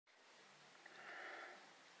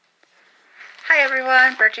Hi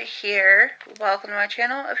everyone, Bridget here. Welcome to my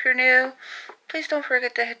channel. If you're new, please don't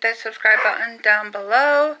forget to hit that subscribe button down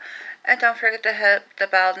below. And don't forget to hit the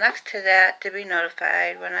bell next to that to be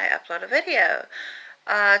notified when I upload a video.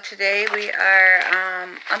 Today we are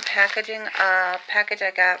unpackaging a package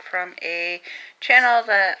I got from a channel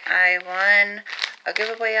that I won a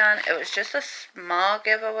giveaway on. It was just a small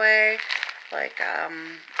giveaway, like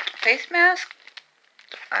face mask.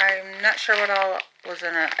 I'm not sure what all was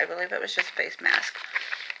in it. I believe it was just face mask.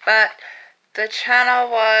 But the channel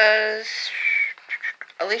was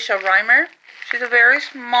Alisha Rhymer. She's a very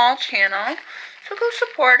small channel, so go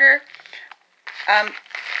support her.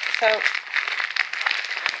 So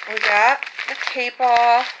we got the tape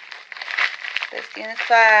off. This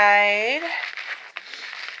inside.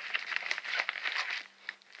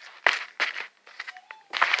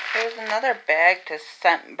 There's another bag to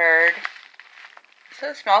Scentbird. So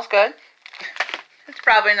it smells good. It's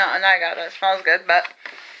probably not an I got it. It smells good, but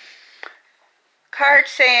card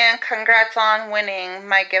saying congrats on winning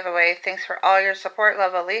my giveaway. Thanks for all your support.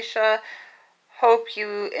 Love, Alisha. Hope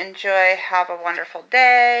you enjoy. Have a wonderful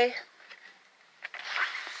day.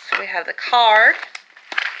 So we have the card.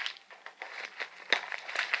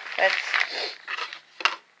 That's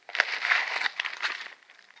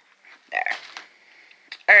there.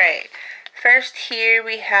 Alright. First here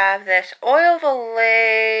we have this Oil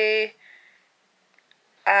Valet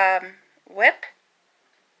whip.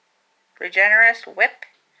 Regenerous whip.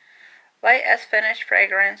 Light as finish,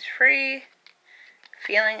 fragrance free.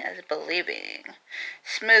 Feeling as believing.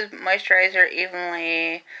 Smooth moisturizer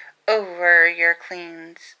evenly over your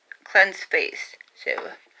cleansed face.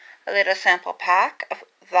 So a little sample pack of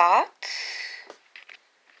that.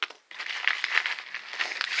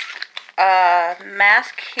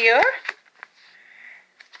 Mask here.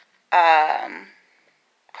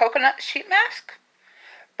 Coconut sheet mask.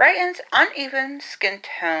 Brightens uneven skin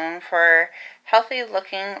tone for healthy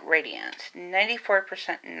looking radiance.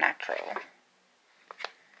 94% natural.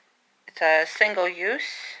 It's a single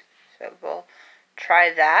use, so we'll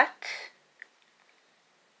try that.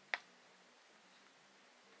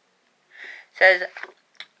 It says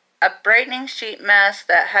a brightening sheet mask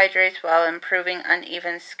that hydrates while improving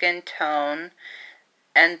uneven skin tone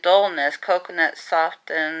and dullness. Coconut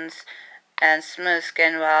softens and smooth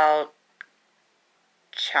skin while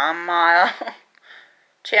chamomile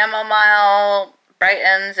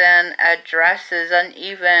brightens and addresses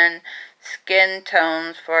uneven skin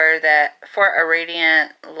tones for a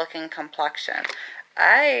radiant looking complexion.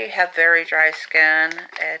 I have very dry skin.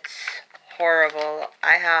 It's horrible.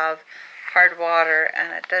 I have hard water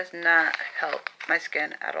and it does not help my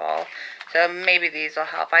skin at all. So maybe these will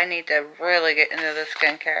help. I need to really get into the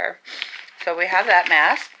skincare. So we have that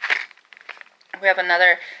mask. We have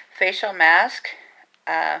another facial mask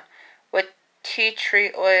with tea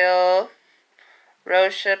tree oil,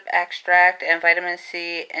 rosehip extract, and vitamin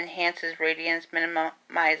C. Enhances radiance,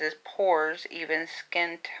 minimizes pores, even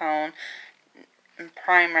skin tone, and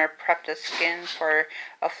primer. Prep the skin for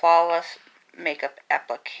a flawless makeup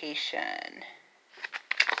application.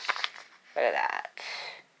 Look at that.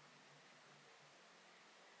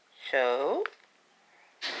 So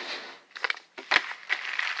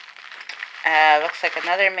looks like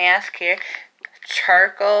another mask here.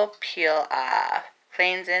 Charcoal peel off.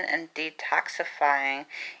 Cleansing and detoxifying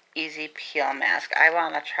easy peel mask. I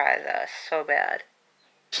want to try this so bad.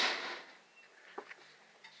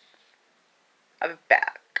 I'll be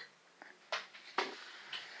back.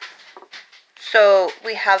 So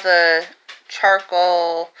we have the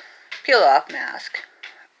charcoal peel off mask.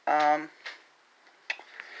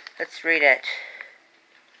 Let's read it.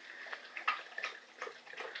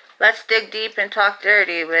 Let's dig deep and talk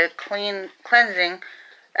dirty with cleansing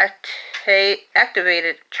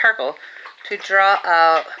activated charcoal to draw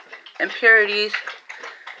out impurities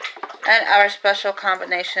and our special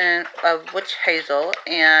combination of witch hazel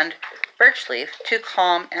and birch leaf to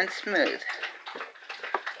calm and smooth.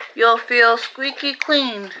 You'll feel squeaky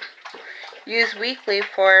clean. Use weekly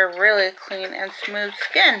for really clean and smooth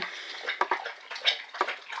skin.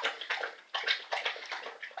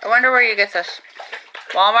 I wonder where you get this.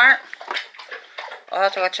 Walmart? I'll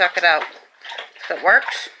have to go check it out. If it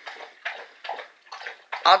works,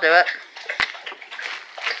 I'll do it.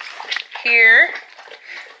 Here,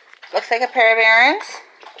 looks like a pair of earrings.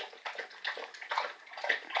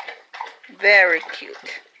 Very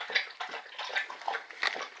cute.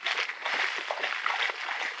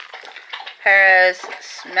 Paris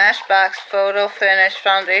Smashbox Photo Finish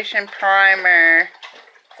Foundation Primer.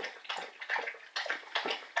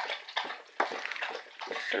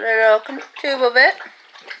 Just a little tube of it.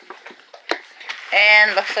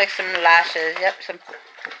 And looks like some lashes. Yep, some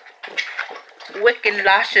wicked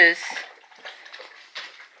lashes.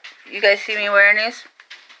 You guys see me wearing these?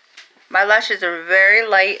 My lashes are very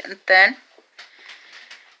light and thin.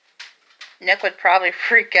 Nick would probably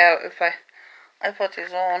freak out if I put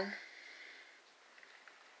these on.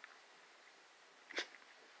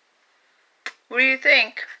 What do you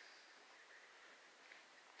think?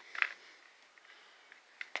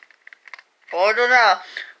 Oh, I don't know.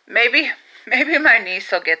 Maybe my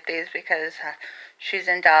niece will get these because she's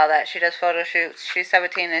into all that. She does photo shoots. She's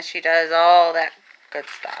 17 and she does all that good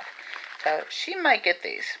stuff. So she might get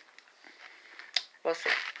these. We'll see.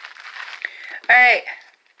 Alright.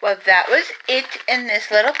 Well, that was it in this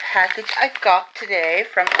little package I got today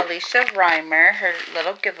from Alisha Rhymer. Her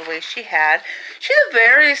little giveaway she had. She's a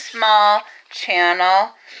very small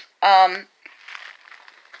channel.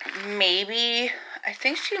 Maybe, I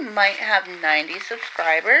think she might have 90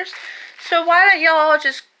 subscribers. So why don't y'all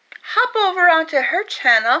just hop over onto her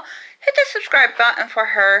channel, hit the subscribe button for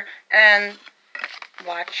her, and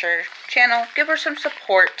watch her channel. Give her some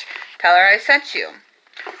support. Tell her I sent you.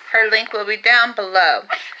 Her link will be down below.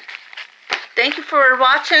 Thank you for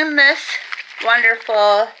watching this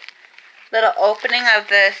wonderful little opening of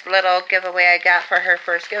this little giveaway I got for her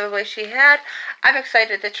first giveaway she had. I'm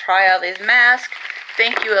excited to try all these masks.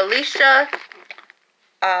 Thank you, Alisha.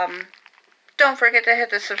 Don't forget to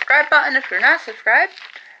hit the subscribe button if you're not subscribed.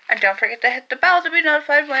 And don't forget to hit the bell to be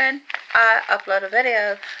notified when I upload a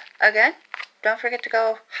video. Again, don't forget to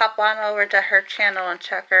go hop on over to her channel and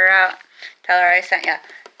check her out. Tell her I sent ya.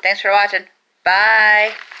 Thanks for watching.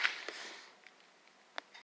 Bye.